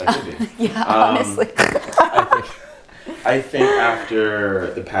sign. That could be. Yeah. Honestly. I think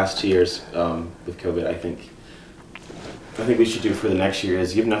after the past 2 years with COVID, I think we should do for the next year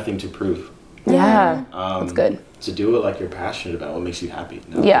is you have nothing to prove. Yeah, that's good. To do it like you're passionate about, what makes you happy.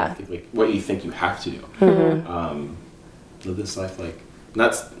 Not Yeah. like what you think you have to do. Live this life like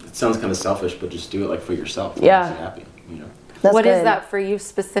it sounds kind of selfish, but just do it like for yourself. What Yeah. makes you happy. You know. That's What is good. that for you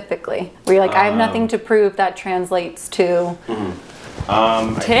specifically? Where you're like, I have nothing to prove. That translates to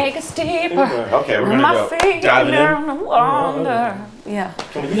take a steeper. Okay, we're gonna My go feet diving down in. the water. Yeah.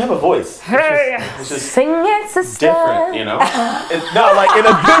 Come on, you have a voice. Hey. It's just Sing it, sister. different, you know. No, like in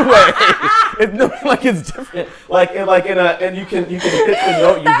a good way. It's no, like it's different. Like in a, and you can hit the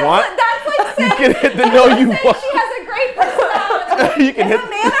note you want. That's like saying, You can hit the note you want. she has a great personality. You can hit. A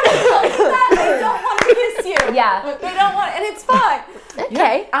man tells you that they don't want to kiss you. Yeah. They don't want, and it's fine.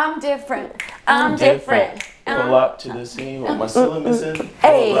 Okay. I'm different. I'm different. Pull up to the scene, what my ceiling missing.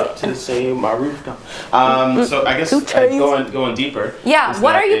 Hey. Pull up to the scene, my roof down. So I guess going deeper. Yeah, is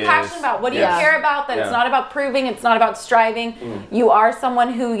what that are you is- passionate about? What do you yeah. care about? That it's Yeah. not about proving, it's not about striving. You are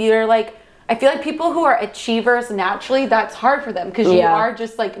someone who you're like, I feel like people who are achievers naturally, that's hard for them because you Yeah. are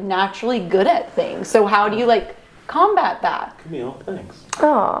just like naturally good at things. So how do you like combat that? Camille, thanks.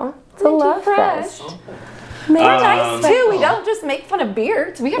 Aw, it's a love fest. We're nice too. We don't just make fun of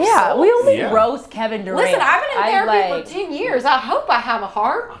beards. We have Yeah, souls. we only Yeah. roast Kevin Durant. Listen, I've been in I therapy like- for 10 years. I hope I have a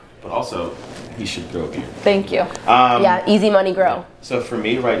heart. But also, he should grow a beard. Thank you. Yeah, easy money grow. So for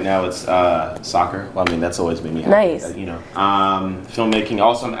me right now, it's soccer. Well, I mean, that's always made me happy. Nice. You know, filmmaking.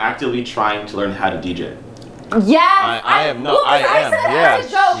 Also, I'm actively trying to learn how to DJ. Yes, I am not- Look, I I am, said yeah, as a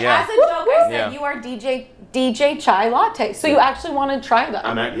joke. yeah. As a joke, I said Yeah. you are DJ chai latte. So you actually want to try that?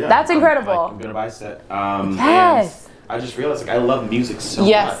 That's incredible. I'm gonna buy a set. Yes. And I just realized like I love music so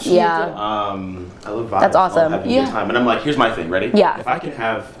Yes, much. you Yeah. do. I love vibes. That's awesome. I love having a Yeah. good time. And I'm like, here's my thing. Ready? Yeah. If I can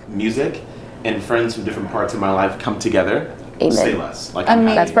have music and friends from different parts of my life come together Amen. say less. Like,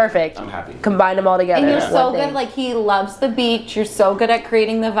 That's perfect. I'm happy. Combine them all together. And you're One so thing. good. Like, he loves the beach. You're so good at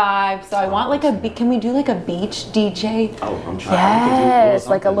creating the vibe. So I want like can we do like a beach DJ? Oh, I'm trying. Yes,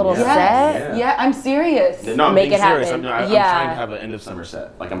 like a little set. Yeah, I'm serious. No, I'm Make being it serious. happen. I'm Yeah. trying to have an end of summer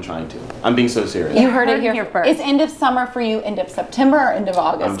set. Like, I'm trying to. I'm being so serious. You heard it here first. Is end of summer for you end of September or end of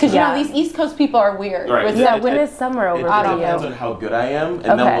August? Because you know these East Coast people are weird. Right. With Yeah, that. when is summer over It for depends you? on how good I am,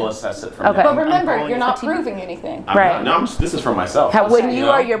 and then we'll assess it from there. But remember, calling you're it not for TV. proving anything. Right. This is for myself. When you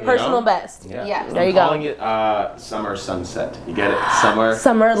know, are your personal best. Yeah. Yes. There you I'm go. calling it summer sunset. You get it? Summer.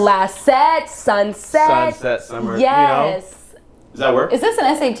 Summer last set, sunset. Sunset, summer. Yes. Does that work? Is this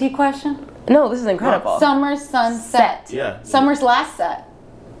an SAT question? No, this is incredible. Summer sunset. Yeah. Summer's last set.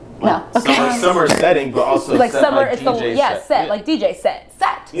 No. Okay. Summer setting, but also Like set summer, like it's DJ the set, like DJ set,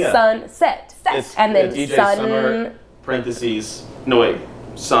 Yeah. sun set, It's and then DJ sun summer parentheses. No wait,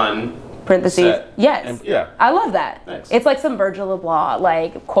 sun. parentheses. Set. Yes. And, yeah. I love that. Thanks. It's like some Virgil Abloh,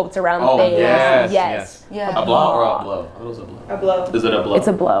 like quotes around Oh things. yes. Yeah. A blow or a blow? What is a blow? A blow. Is it a blow? It's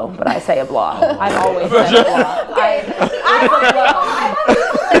a blow, but I say a blow. I've always said a blow.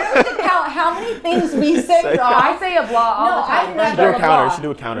 How many things we say wrong? I say a blow all No, the time. I've but never- do a a counter. blow. Should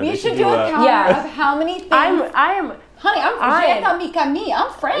do a counter. We They should do a counter Yeah. of how many things. I am. Honey,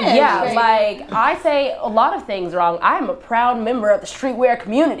 I'm French. Yeah, baby. like I say a lot of things wrong. I'm a proud member of the streetwear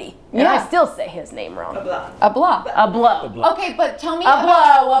community, and I Yeah. still say his name wrong. A blow. a blow. A blow. Okay, but tell me A about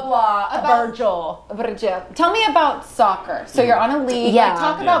blow, a blow, a About- Virgil. Virgil. Tell me about soccer. So you're on a league. Yeah. Like,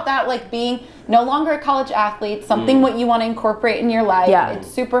 talk about that, like being no longer a college athlete, something what you want to incorporate in your life. Yeah. It's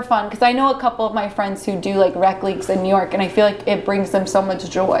super fun because I know a couple of my friends who do like rec leagues in New York, and I feel like it brings them so much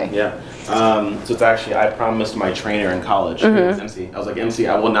joy. Yeah. So it's actually, I promised my trainer in college, it was MC. I was like, MC,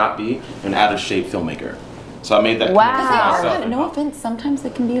 I will not be an out of shape filmmaker. So I made that Wow. Because commitment they to are myself. kind of, no offense, sometimes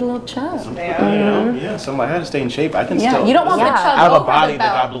it can be a little chub. Yeah, so I'm like, I had to stay in shape. I can Yeah, still. you don't want Yeah. the chub I have a over body the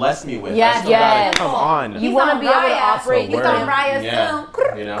that belt. God blessed me with. Yes, I still gotta yes. come on. You want to be able to operate. He's on Raya Yeah.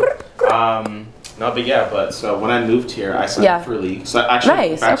 soon. You know? No, but yeah, but so when I moved here, I signed up for a league. So actually,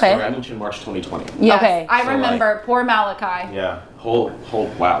 Nice, backstory, okay. I moved here in March 2020. Yes, Okay. I So, remember. Poor Malachi. Yeah, wow,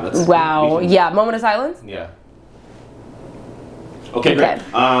 that's Wow. we can- Yeah. Moment of silence. Yeah. Okay, great. Okay.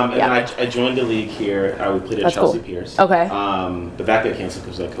 And Yeah. then I joined the league here. We played at That's Chelsea cool. Pierce. Okay. But that got canceled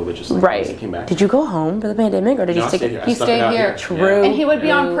because of COVID. Just like Right. It came back. Did you go home for the pandemic, or did No, you I stick? stayed here. I He stuck it stayed out here. True. And he would be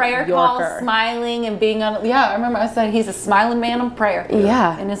on New prayer Yorker. calls, smiling and being on. Yeah, I remember I said he's a smiling man on prayer.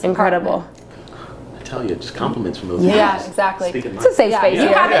 Yeah. In his Incredible. apartment. I tell you, just compliments from those Yeah, guys. exactly. Speaking It's a safe space. You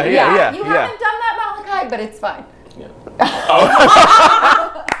here. haven't, yeah, you yeah. haven't done that, Malachi, but it's fine. Yeah.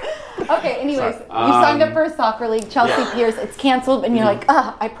 Okay, anyways, Sorry. you signed up for a soccer league, Chelsea Yeah. Pierce. It's canceled, and you're like,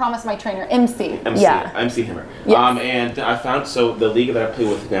 I promised my trainer, MC. MC Hammer. Yes. And I found, so the league that I play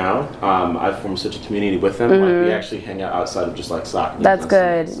with now, I've formed such a community with them. Like, we actually hang out outside of just like soccer. leagues That's on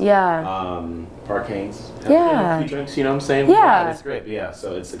good. Sundays. Yeah. Park Hanes. Have, Yeah. a few drinks, you know what I'm saying? Yeah. It's great. But yeah,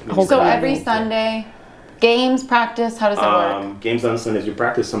 so it's a community. So Okay. every Sunday, games, practice, how does it work? Games on Sundays. We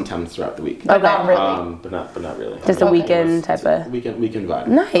practice sometimes throughout the week. Okay. Not really. But not really. Just a Okay. weekend type of. Weekend vibe.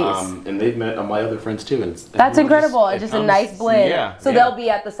 Nice. And they've met my other friends too, and That's everyone incredible. it It's just a comes- nice blend. Yeah. So yeah. they'll be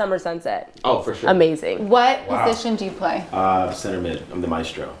at the Summer Sunset. Oh, for sure. Amazing. What Wow. position do you play? Center mid. I'm the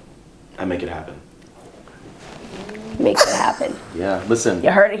maestro. I make it happen. Make it happen. Yeah. Listen. You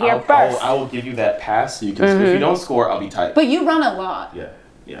heard it here first. I will give you that pass. So you can. If you don't score, I'll be tight. But you run a lot, Yeah.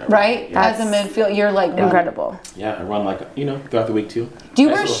 Yeah. right? Yeah. As a midfield, you're like Incredible. Yeah. I run like throughout the week too. Do you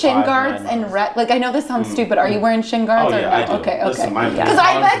Nice wear little shin 5, guards 9 and miles. red? Like I know this sounds stupid. Are you wearing shin guards? Oh or yeah, no? I do. Okay, Listen, okay. my Because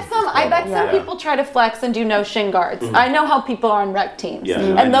I bet is some incredible. people try to flex and do no shin guards. I know how people are on rec teams, Yeah, I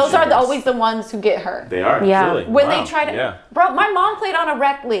and do those shin are guards. always the ones who get hurt. They are. Yeah. Truly. When Wow. they try to, Yeah. bro, my mom played on a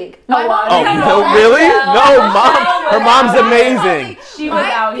rec league. My Oh, mom wow. played on a no, rec really? league. No, mom. Her mom's amazing. She was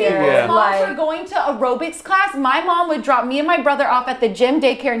out here. People's Yeah. moms Like, were going to aerobics class. My mom would drop me and my brother off at the gym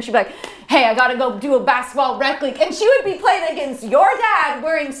daycare, and she'd be like, "Hey, I gotta go do a basketball rec league," and she would be playing against your dad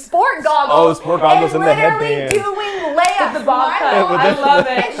wearing sport goggles. Oh, sport goggles and the literally headband. doing layups. the bob My cut. mom- I love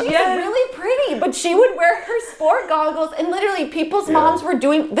it. And she's Yes. really pretty, but she would wear her sport goggles, and literally people's moms were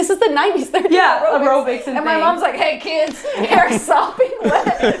doing. This is the '90s. They're doing Yeah, aerobics, aerobics and my things. mom's like, "Hey kids, they're sopping wet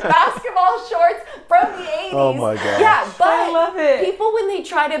basketball shorts from the '80s." Oh my God. Yeah, but I love it. people when they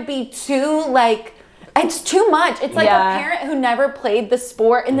try to be too like. It's too much. It's like Yeah. a parent who never played the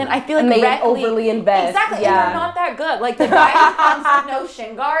sport, and then I feel like And they rec league- overly invest. Exactly, Yeah. and they're not that good. Like the guy who comes with no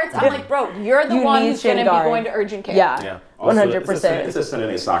shin guards, I'm like, bro, you're the You one need who's going to shin be guard. going to urgent care. Yeah. Yeah. Also, 100%. It's a Sunday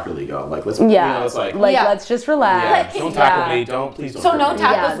night soccer league. Like let's. Yeah. It's like. Let's just relax. Yeah. Like, Don't yeah. tackle me. Don't please don't. So hurt no me.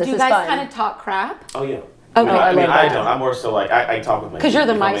 tackles. Yeah, Do this you is guys fun. kind of talk crap? Oh yeah. Okay. No, I mean, love that. I don't. I'm more so like, I talk with my feet. Because you're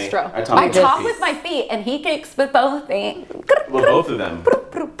the you feel me? maestro. I talk with my feet, and he kicks with both feet. Well, both of them.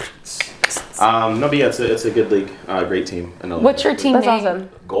 No, but yeah, it's a good league. Great team. What's your team That's name? awesome.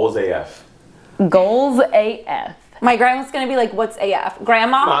 Goals AF. Goals AF. My grandma's gonna be like, "What's AF?"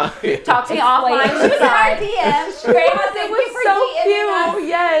 Grandma, talk to me offline. Explain. She's our DM. Grandma, thank you for so DMing us. cute.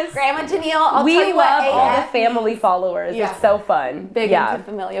 Yes. Grandma Danielle, I'll We tell you love what all the AF family followers. Yeah. It's so fun. Big into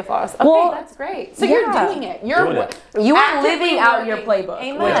familia for us. Okay, Well, that's great. So you're yeah. doing it. You're Doing it. You are actively living out your working. playbook,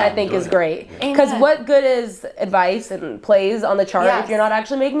 Amen. which I think is great. Amen. Because what good is advice and plays on the chart Yes. if you're not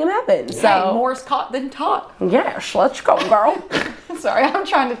actually making them happen? Hey, So, more's caught than taught. yes, let's go, girl. Sorry, I'm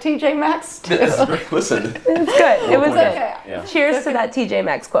trying to TJ Maxx too. Listen. It's good. It was good. Okay. Yeah. Cheers to that TJ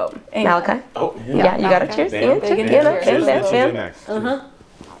Maxx quote. Amen. Malachi? Oh, Yeah, you got to Malachi. cheers. Bam. Yeah, Big cheers. into You know, cheers. bam, bam, bam. Max.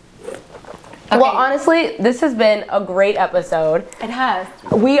 Well, honestly, this has been a great episode. It has.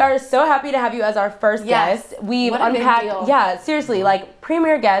 We are so happy to have you as our first Yes. guest. We've What a big unpacked, deal. yeah, seriously, like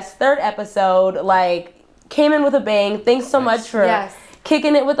premier guest, third episode, like came in with a bang. Thanks so much for Yes.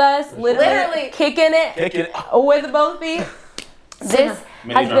 kicking it with us. Literally Kicking it Kick it. with both feet. This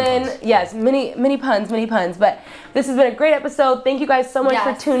Many has non been, puns. yes, many puns. But this has been a great episode. Thank you guys so much Yes.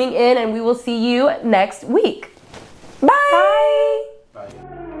 for tuning in, and we will see you next week. Bye. Bye.